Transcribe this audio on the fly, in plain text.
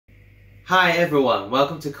Hi everyone,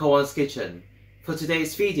 welcome to Koan's Kitchen. For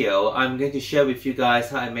today's video, I'm going to share with you guys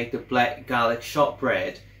how I make the black garlic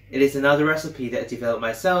shortbread. It is another recipe that I developed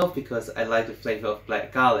myself because I like the flavor of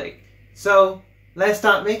black garlic. So, let's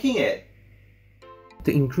start making it!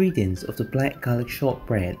 The ingredients of the black garlic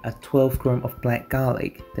shortbread are 12 grams of black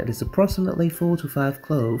garlic, that is approximately 4 to 5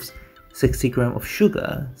 cloves, 60 grams of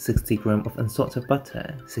sugar, 60 grams of unsalted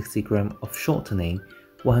butter, 60 grams of shortening,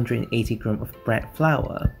 180 grams of bread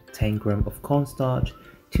flour, 10 grams of cornstarch,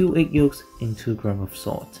 2 egg yolks and 2 grams of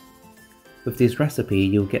salt. With this recipe,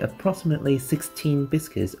 you'll get approximately 16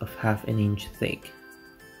 biscuits of half an inch thick.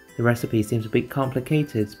 The recipe seems a bit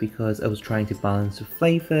complicated because I was trying to balance the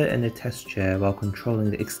flavor and the texture while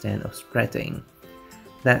controlling the extent of spreading.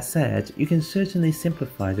 That said, you can certainly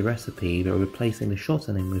simplify the recipe by replacing the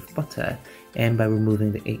shortening with butter and by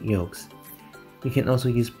removing the egg yolks. You can also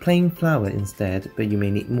use plain flour instead, but you may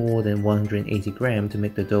need more than 180 grams to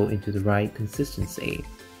make the dough into the right consistency.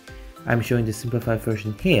 I'm showing the simplified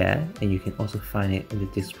version here, and you can also find it in the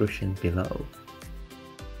description below.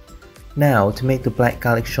 Now, to make the black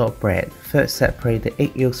garlic shortbread, first separate the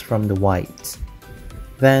egg yolks from the whites.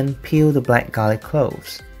 Then peel the black garlic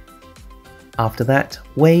cloves. After that,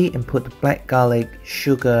 weigh and put the black garlic,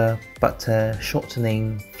 sugar, butter,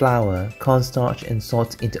 shortening, flour, cornstarch and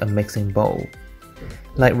salt into a mixing bowl.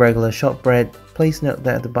 Like regular shortbread, please note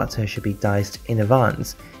that the butter should be diced in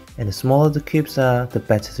advance, and the smaller the cubes are, the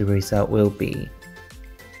better the result will be.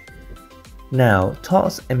 Now,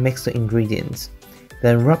 toss and mix the ingredients.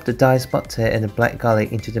 Then rub the diced butter and the black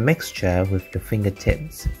garlic into the mixture with your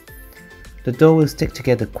fingertips. The dough will stick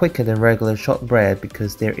together quicker than regular shortbread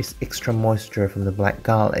because there is extra moisture from the black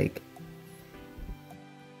garlic.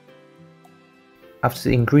 After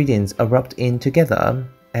the ingredients are rubbed in together,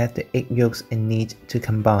 add the egg yolks and knead to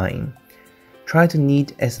combine. Try to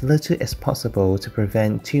knead as little as possible to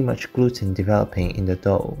prevent too much gluten developing in the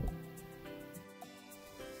dough.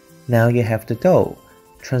 Now you have the dough.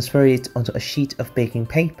 Transfer it onto a sheet of baking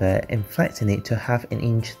paper and flatten it to half an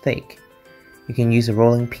inch thick. You can use a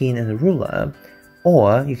rolling pin and a ruler,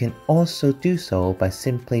 or you can also do so by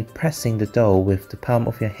simply pressing the dough with the palm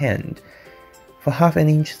of your hand. For half an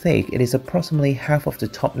inch thick, it is approximately half of the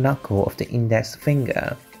top knuckle of the index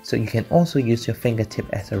finger, so you can also use your fingertip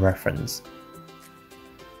as a reference.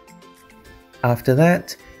 After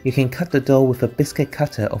that, you can cut the dough with a biscuit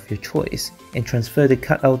cutter of your choice and transfer the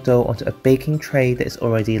cut out dough onto a baking tray that is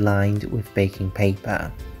already lined with baking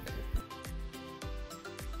paper.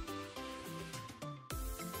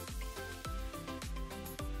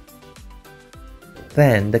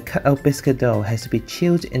 Then, the cut out biscuit dough has to be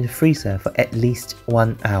chilled in the freezer for at least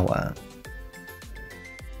 1 hour.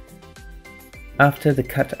 After the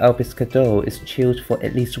cut out biscuit dough is chilled for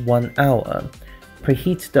at least 1 hour,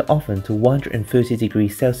 preheat the oven to 130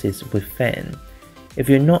 degrees Celsius with fan. If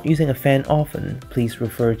you're not using a fan oven, please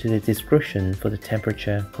refer to the description for the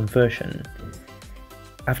temperature conversion.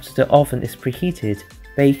 After the oven is preheated,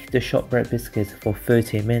 bake the shortbread biscuits for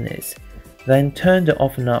 30 minutes. Then turn the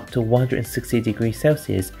oven up to 160 degrees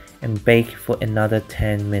Celsius and bake for another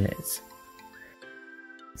 10 minutes.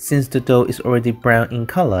 Since the dough is already brown in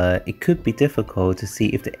color, it could be difficult to see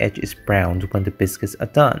if the edge is browned when the biscuits are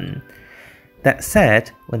done. That said,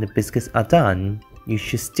 when the biscuits are done, you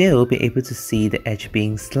should still be able to see the edge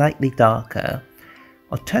being slightly darker.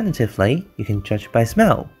 Alternatively, you can judge by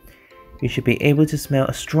smell. You should be able to smell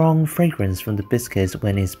a strong fragrance from the biscuits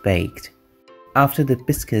when it's baked. After the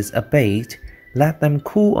biscuits are baked, let them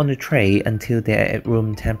cool on the tray until they are at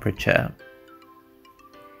room temperature.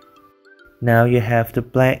 Now you have the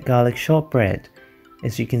black garlic shortbread.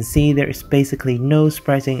 As you can see, there is basically no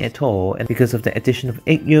spreading at all, and because of the addition of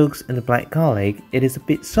egg yolks and the black garlic, it is a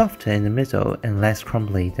bit softer in the middle and less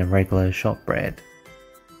crumbly than regular shortbread.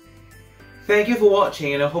 Thank you for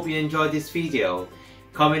watching, and I hope you enjoyed this video.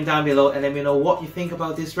 Comment down below and let me know what you think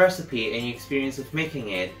about this recipe and your experience of making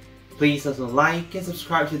it. Please also like and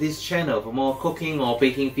subscribe to this channel for more cooking or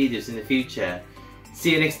baking videos in the future.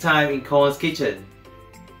 See you next time in Koan's Kitchen.